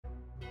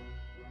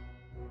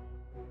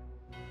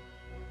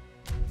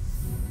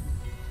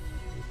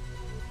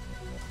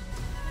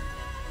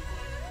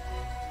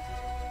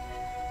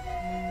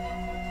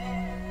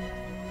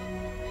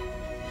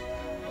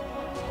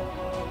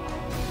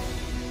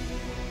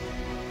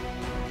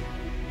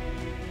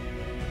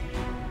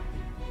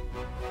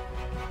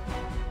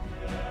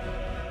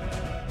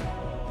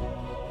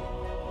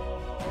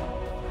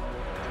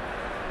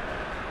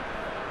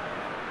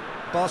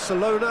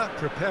Barcelona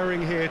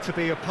preparing here to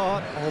be a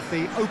part of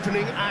the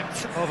opening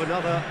act of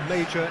another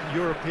major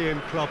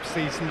European club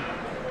season.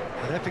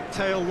 An epic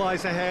tale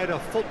lies ahead, a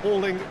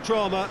footballing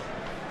drama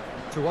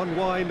to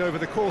unwind over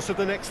the course of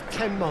the next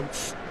 10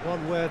 months.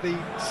 One where the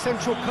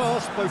central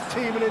cast, both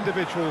team and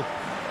individual,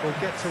 will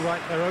get to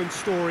write their own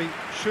story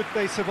should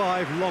they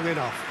survive long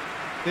enough.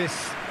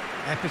 This,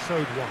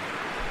 episode 1.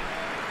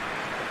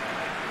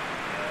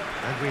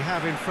 And we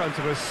have in front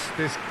of us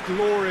this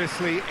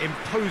gloriously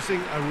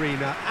imposing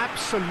arena,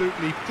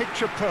 absolutely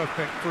picture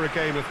perfect for a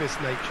game of this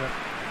nature.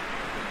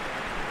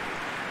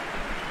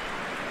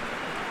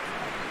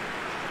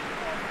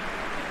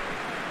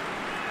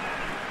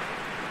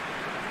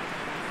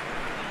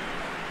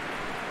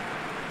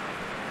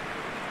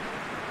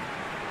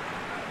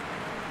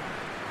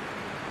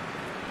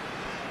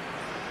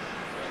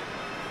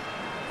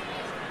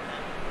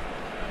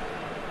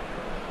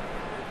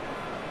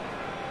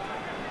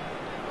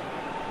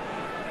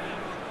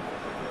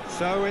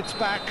 So it's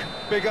back,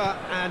 bigger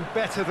and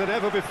better than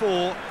ever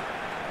before.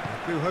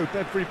 I do hope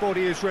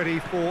everybody is ready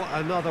for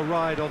another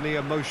ride on the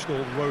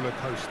emotional roller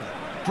coaster.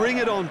 Bring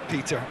it on,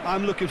 Peter.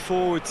 I'm looking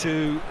forward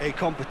to a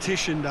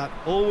competition that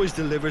always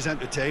delivers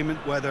entertainment,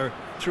 whether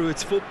through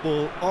its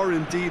football or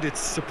indeed its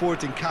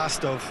supporting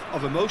cast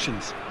of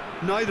emotions.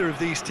 Neither of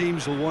these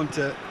teams will want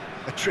a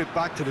trip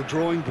back to the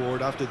drawing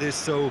board after this,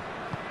 so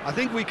I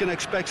think we can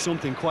expect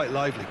something quite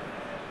lively.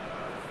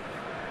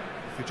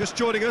 If you're just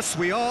joining us,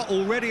 we are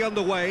already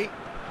underway.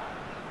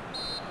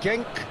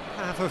 Genk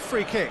have a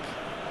free kick.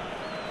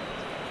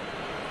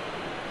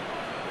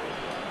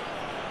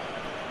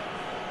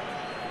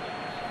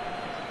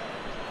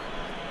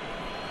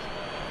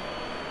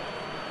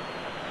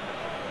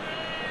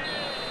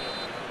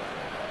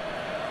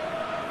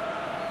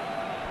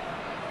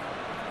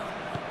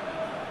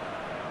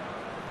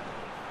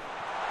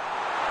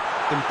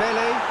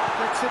 Dembele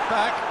gets it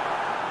back.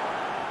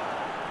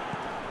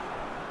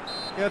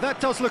 Yeah, that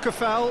does look a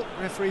foul.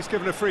 Referee's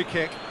given a free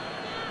kick.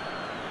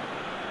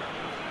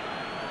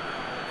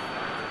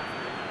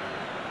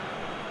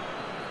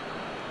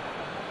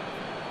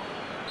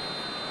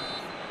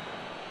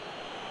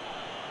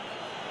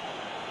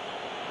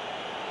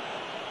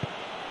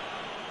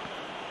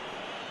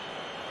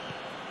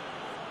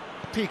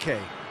 Piqué.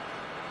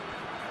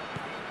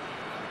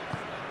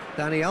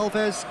 Dani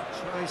Alves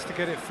tries to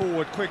get it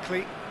forward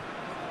quickly.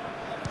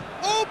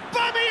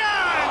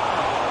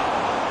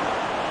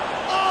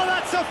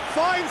 A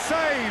fine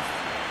save!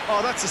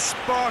 Oh, that's a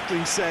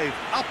sparkling save.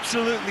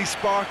 Absolutely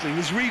sparkling.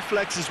 His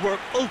reflexes were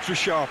ultra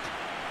sharp.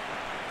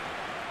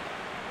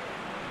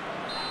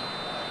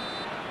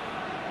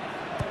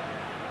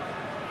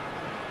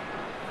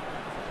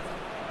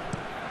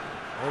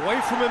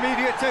 Away from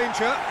immediate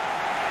danger.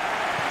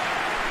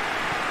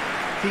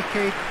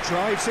 Piqué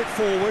drives it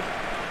forward.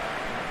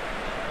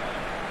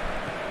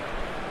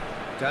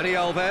 Dani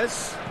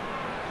Alves.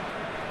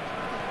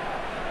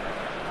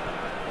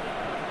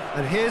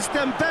 And here's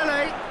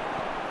Dembele.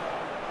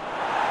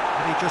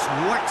 And he just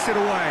whacks it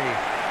away.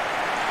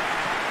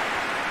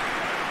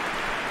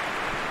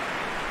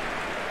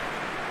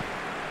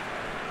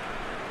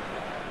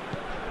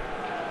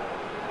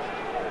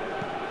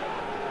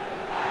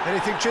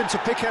 Anything, Jim, to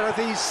pick out of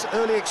these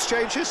early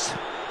exchanges?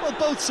 Well,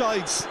 both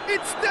sides.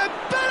 It's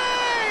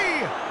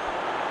Dembele!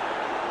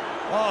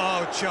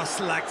 Oh,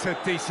 just lacked a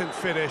decent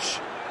finish.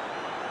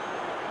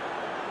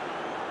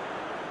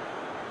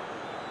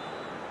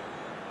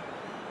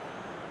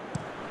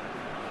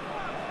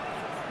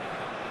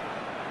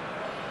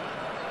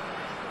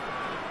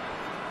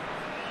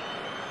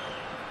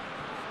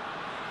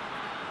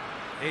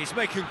 He's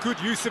making good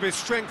use of his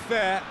strength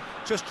there,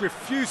 just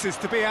refuses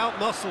to be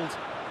out-muscled.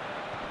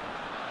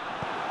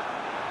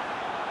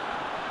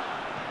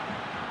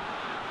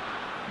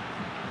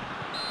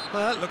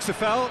 Well, that looks a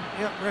foul.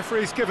 Yep,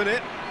 referee's given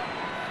it.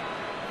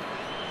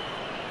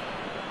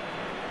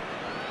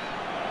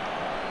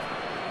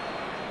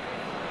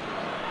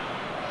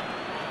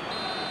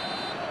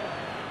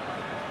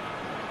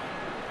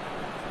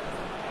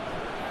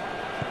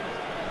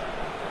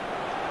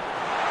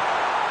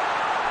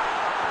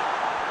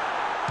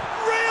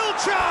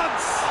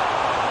 Chance!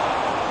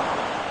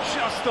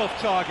 Just off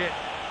target.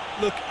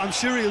 Look, I'm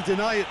sure he'll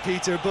deny it,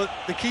 Peter, but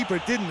the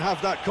keeper didn't have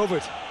that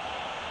covered.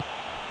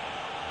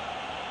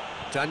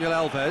 Daniel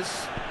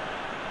Alves.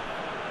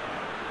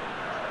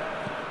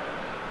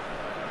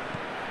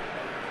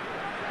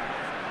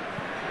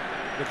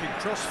 Looking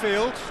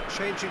cross-field,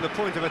 changing the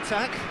point of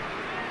attack.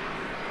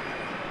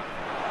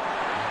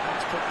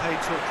 That's put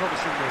paid to a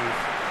promising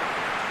move.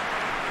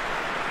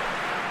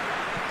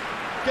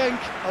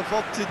 Genk have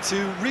opted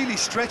to really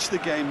stretch the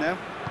game now.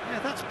 Yeah,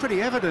 that's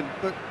pretty evident,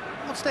 but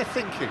what's their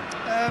thinking?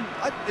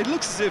 It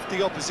looks as if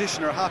the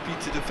opposition are happy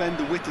to defend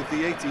the width of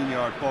the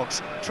 18-yard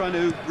box, trying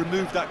to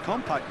remove that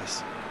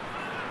compactness.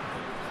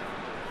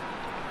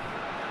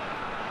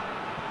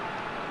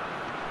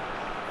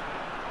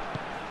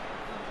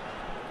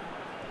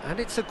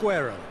 And it's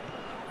Aguero.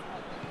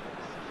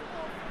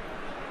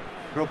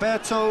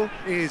 Roberto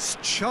is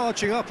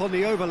charging up on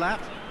the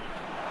overlap.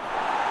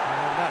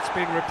 And that That's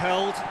been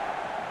repelled.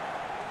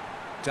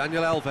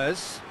 Daniel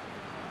Alves.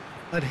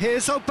 And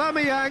here's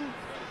Aubameyang.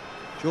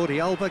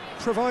 Jordi Alba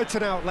provides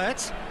an outlet.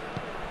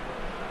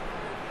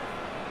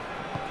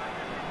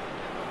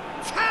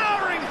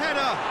 Towering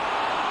header!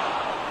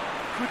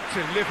 Good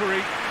delivery,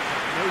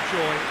 no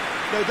joy.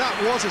 Now that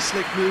was a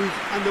slick move,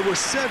 and there were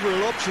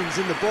several options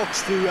in the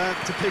box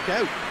to pick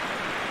out.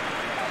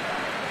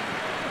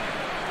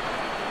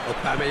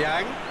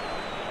 Aubameyang.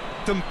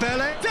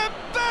 Dembele.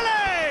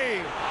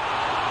 Dembele!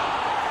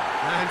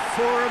 And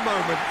for a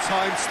moment,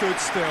 time stood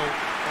still.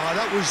 Oh,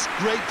 that was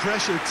great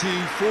pressure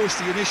to force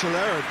the initial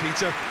error,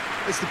 Peter.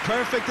 It's the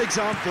perfect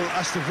example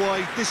as to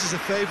why this is a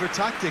favourite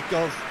tactic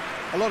of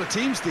a lot of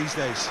teams these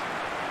days.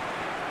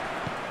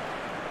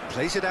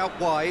 Plays it out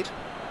wide.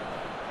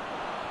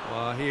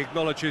 Well, he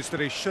acknowledges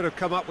that he should have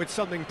come up with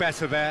something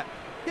better there.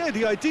 Yeah,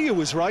 the idea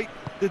was right,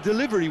 the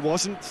delivery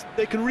wasn't.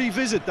 They can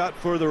revisit that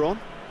further on.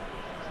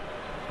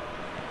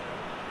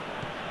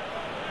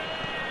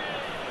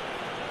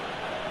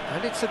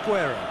 And it's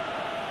Aguero.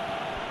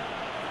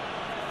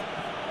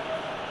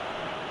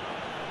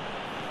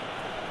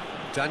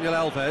 Daniel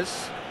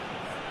Alves.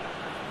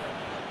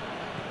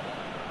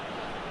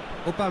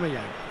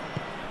 Aubameyang.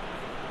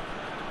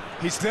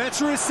 He's there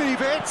to receive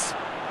it.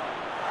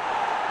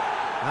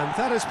 And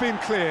that has been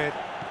cleared.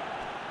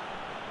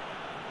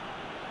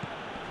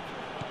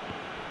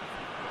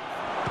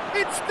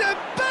 It's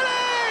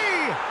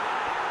Dembele!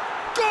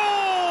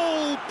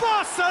 Goal!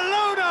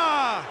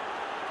 Barcelona!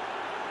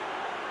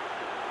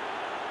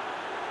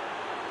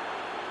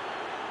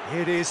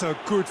 It is a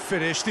good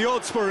finish. The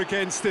odds were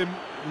against him.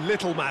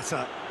 Little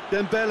matter.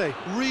 Dembele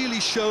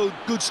really showed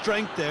good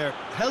strength there.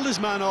 Held his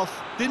man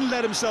off, didn't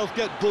let himself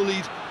get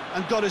bullied,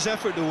 and got his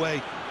effort away.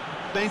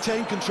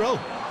 Maintained control.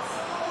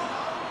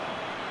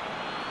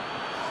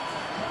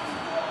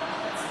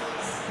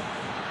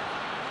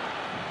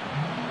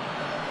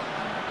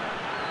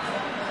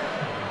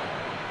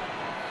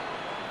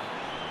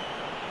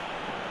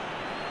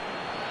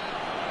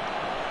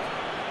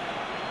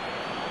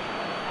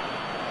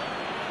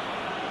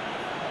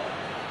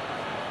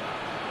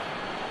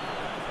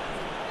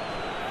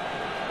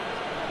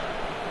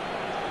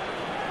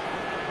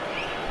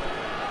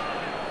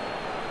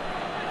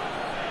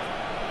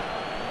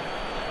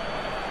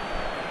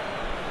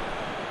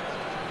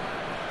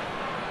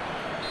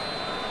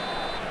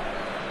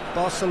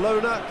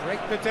 Barcelona break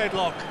the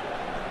deadlock.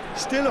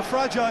 Still a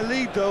fragile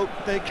lead, though.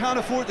 They can't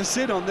afford to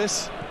sit on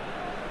this.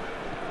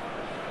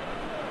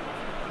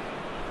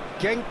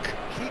 Genk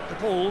keep the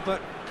ball,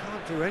 but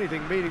can't do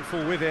anything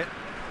meaningful with it.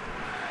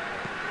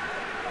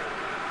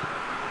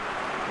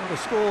 Well, the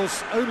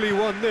score's only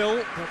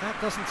 1-0, but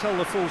that doesn't tell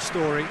the full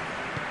story.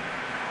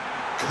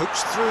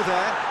 Coached through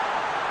there.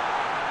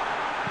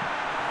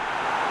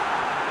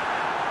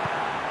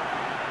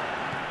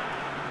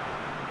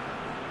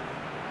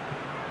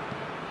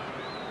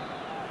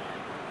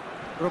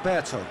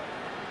 Roberto.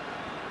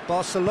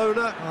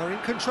 Barcelona are in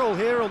control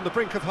here on the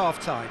brink of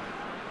half-time.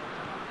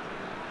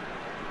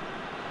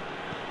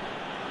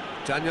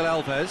 Daniel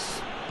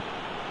Alves.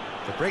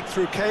 The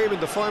breakthrough came in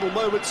the final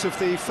moments of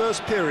the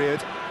first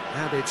period,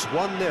 and it's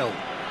 1-0.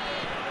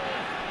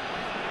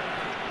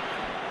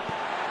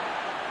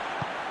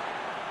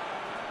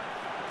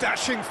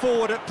 Dashing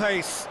forward at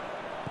pace.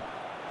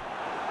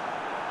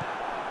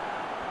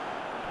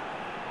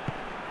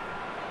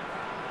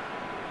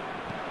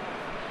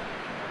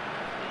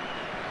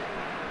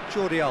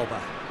 Jordi Alba.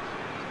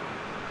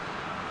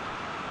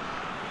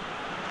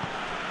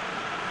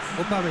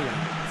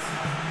 Aubameyang.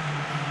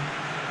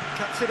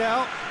 Cuts it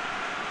out.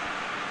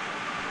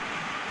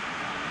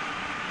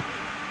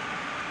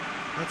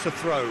 That's a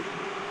throw.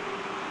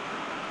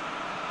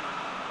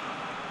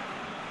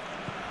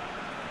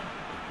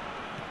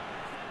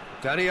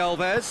 Dani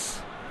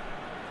Alves.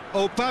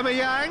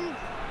 Aubameyang.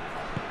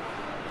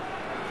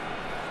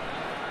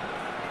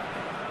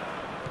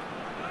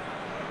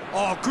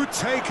 Oh, good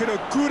take in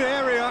a good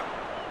area.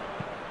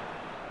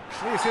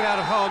 Clears it out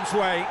of harm's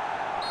way.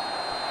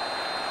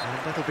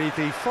 And that'll be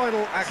the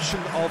final action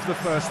of the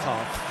first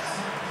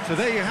half. So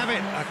there you have it,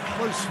 a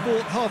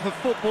close-fought half of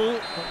football,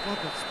 but one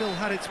that still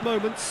had its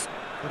moments,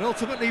 but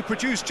ultimately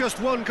produced just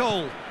one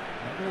goal.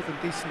 A more than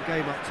decent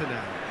game up to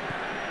now.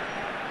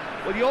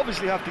 Well, you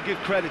obviously have to give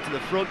credit to the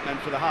front men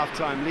for the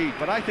half-time lead,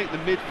 but I think the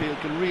midfield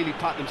can really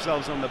pat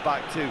themselves on the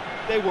back too.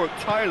 They worked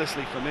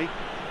tirelessly for me.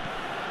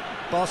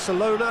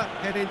 Barcelona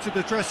head into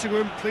the dressing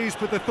room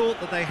pleased with the thought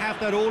that they have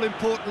that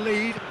all-important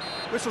lead.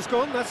 Whistle's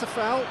gone, that's a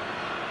foul.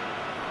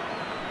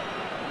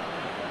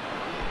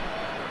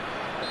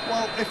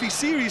 Well, if he's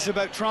serious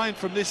about trying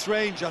from this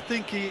range, I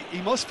think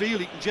he must feel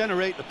he can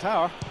generate the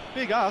power.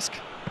 Big ask.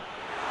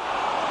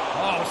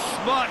 Oh,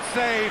 smart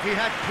save, he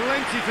had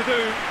plenty to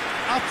do.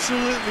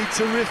 Absolutely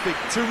terrific,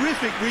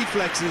 terrific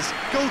reflexes.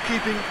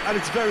 Goalkeeping at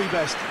its very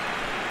best.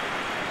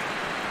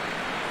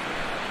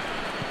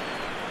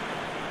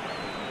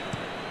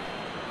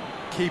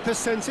 Keeper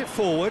sends it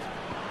forward.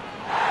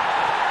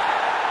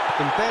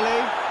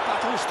 Dembele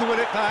battles to win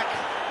it back.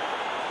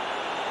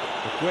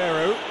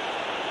 Aguero.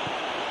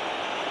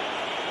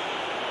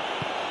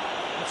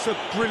 That's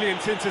a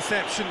brilliant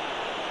interception.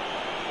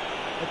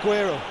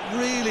 Aguero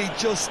really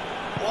just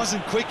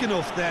wasn't quick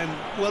enough then.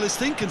 Well, his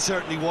thinking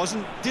certainly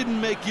wasn't. Didn't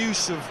make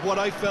use of what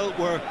I felt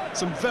were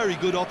some very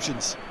good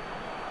options.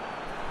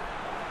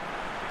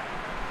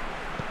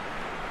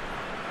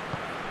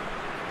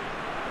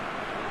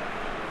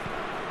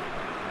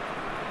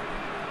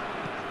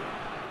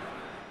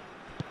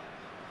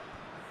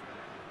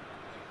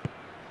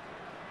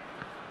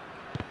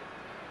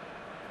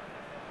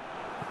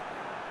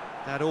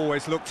 That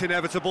always looked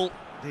inevitable.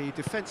 The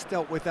defence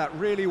dealt with that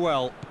really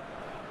well.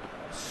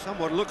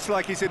 Someone looks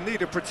like he's in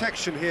need of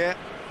protection here.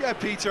 Yeah,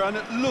 Peter, and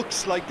it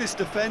looks like this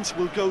defence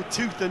will go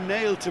tooth and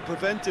nail to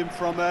prevent him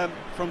from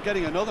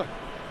getting another.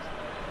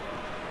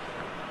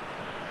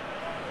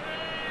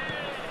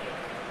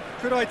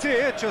 Good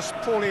idea, just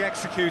poorly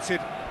executed.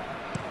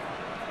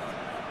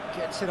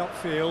 Gets it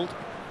upfield.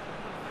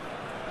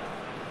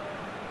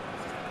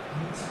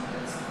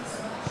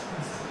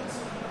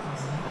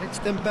 It's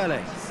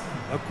Dembele.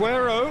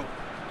 Aguero.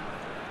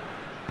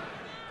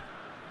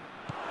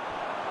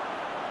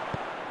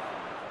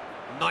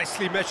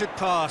 Nicely measured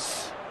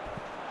pass.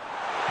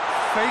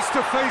 Face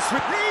to face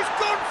with... He's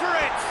gone for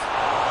it!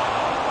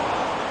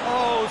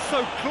 Oh,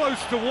 so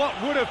close to what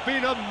would have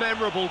been a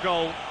memorable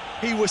goal.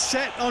 He was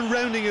set on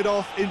rounding it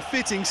off in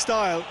fitting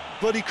style,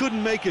 but he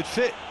couldn't make it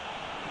fit.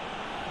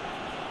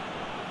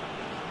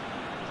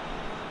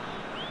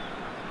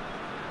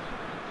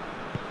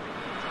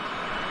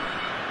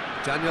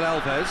 Daniel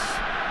Alves.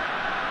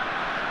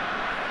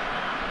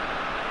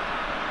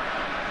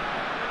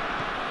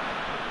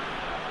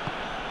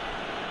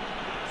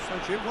 So,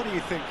 Jim, what are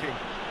you thinking?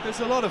 There's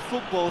a lot of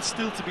football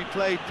still to be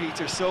played,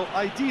 Peter, so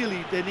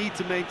ideally they need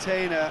to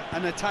maintain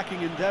an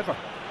attacking endeavour.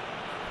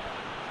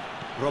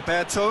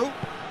 Roberto.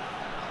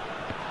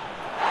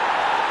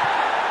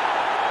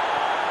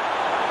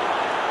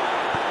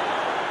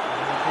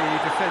 And the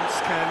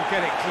defence can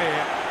get it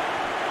clear.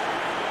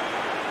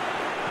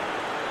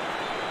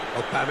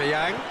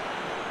 Aubameyang.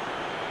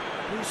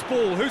 Who's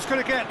ball? Who's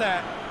going to get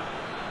that?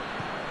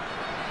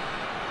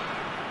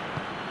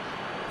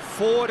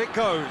 Forward it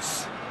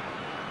goes.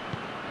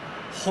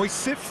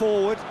 Hoists it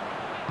forward.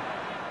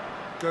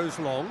 Goes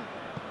long.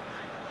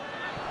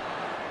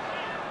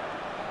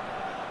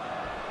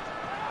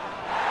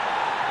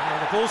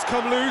 And the ball's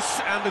come loose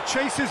and the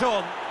chase is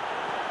on.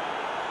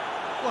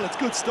 Well, it's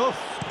good stuff.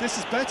 This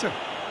is better.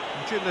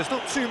 Jim, there's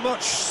not too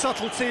much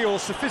subtlety or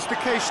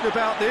sophistication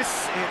about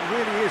this. It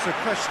really is a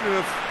question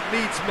of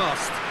needs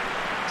must.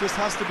 Just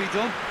has to be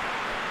done.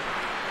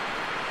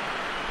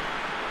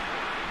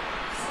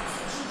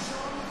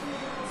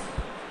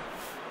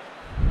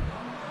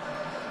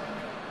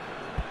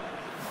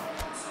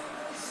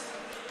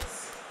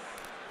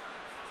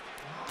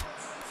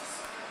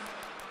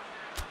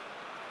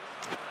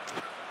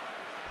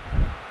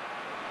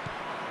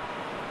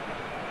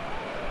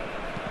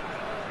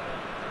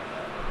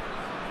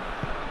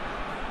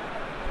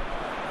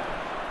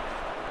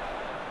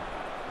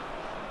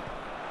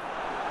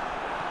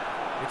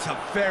 It's a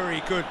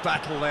very good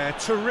battle there,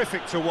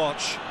 terrific to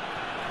watch.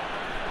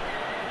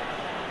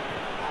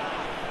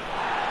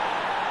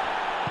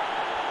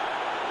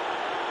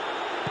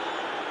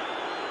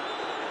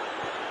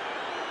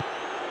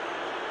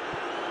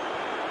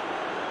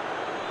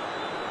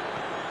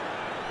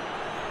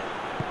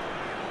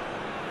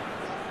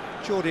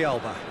 Jordi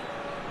Alba.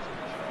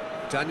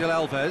 Daniel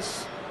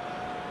Alves.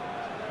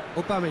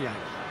 Aubameyang.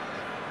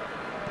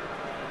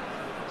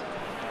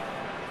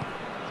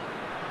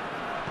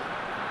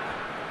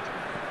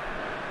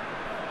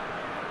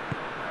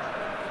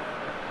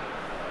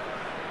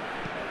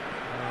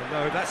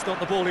 No, that's not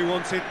the ball he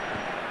wanted.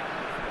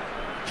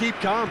 Keep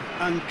calm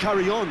and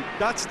carry on.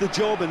 That's the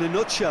job in a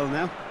nutshell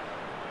now.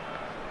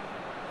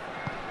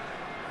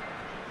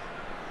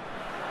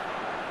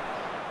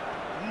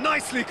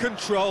 Nicely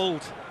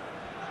controlled.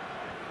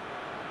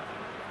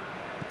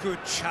 Good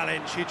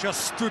challenge, he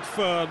just stood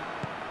firm.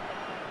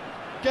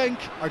 Genk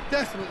are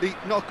definitely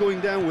not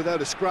going down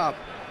without a scrap.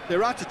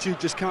 Their attitude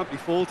just can't be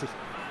faulted.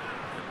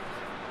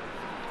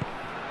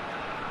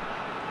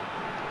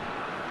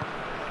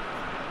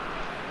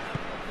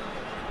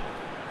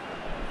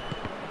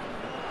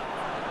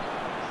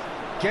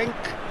 Genk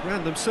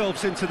ran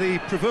themselves into the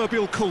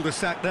proverbial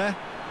cul-de-sac there.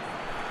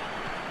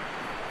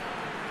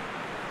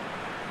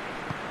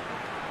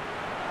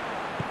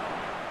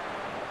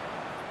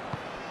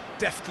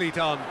 Deftly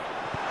done.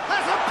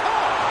 Has a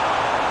pop!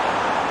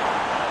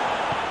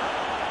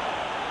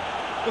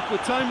 Look,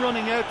 with time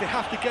running out, they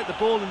have to get the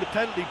ball in the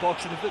penalty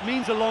box, and if it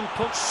means a long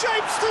punt...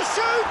 Shapes to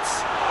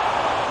shoot!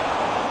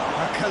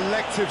 A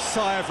collective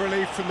sigh of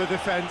relief from the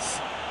defence.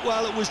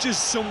 Well, it was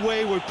just some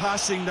wayward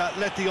passing that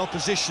let the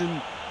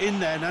opposition in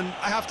then, and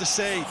I have to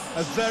say,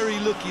 a very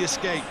lucky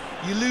escape.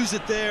 You lose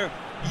it there,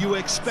 you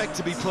expect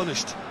to be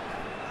punished.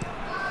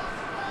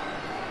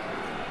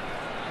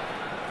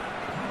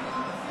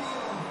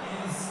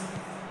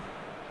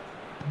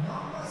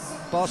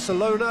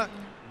 Barcelona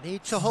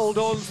need to hold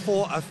on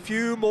for a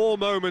few more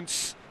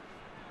moments.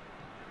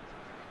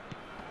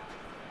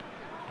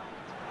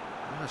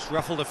 That's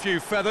ruffled a few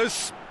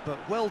feathers, but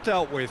well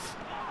dealt with.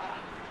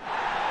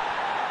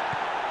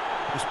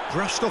 Just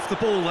brushed off the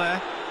ball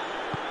there.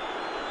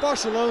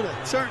 Barcelona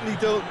certainly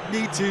don't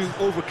need to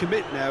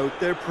overcommit now.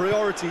 Their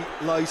priority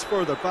lies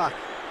further back.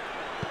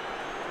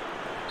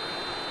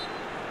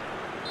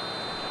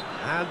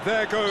 And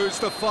there goes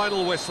the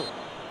final whistle.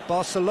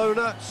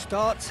 Barcelona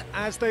start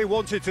as they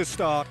wanted to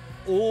start.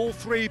 All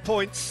 3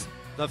 points,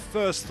 the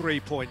first 3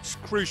 points,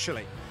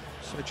 crucially.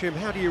 So, Jim,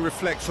 how do you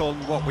reflect on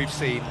what we've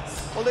seen?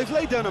 Well, they've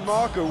laid down a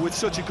marker with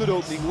such a good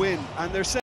opening win, and they're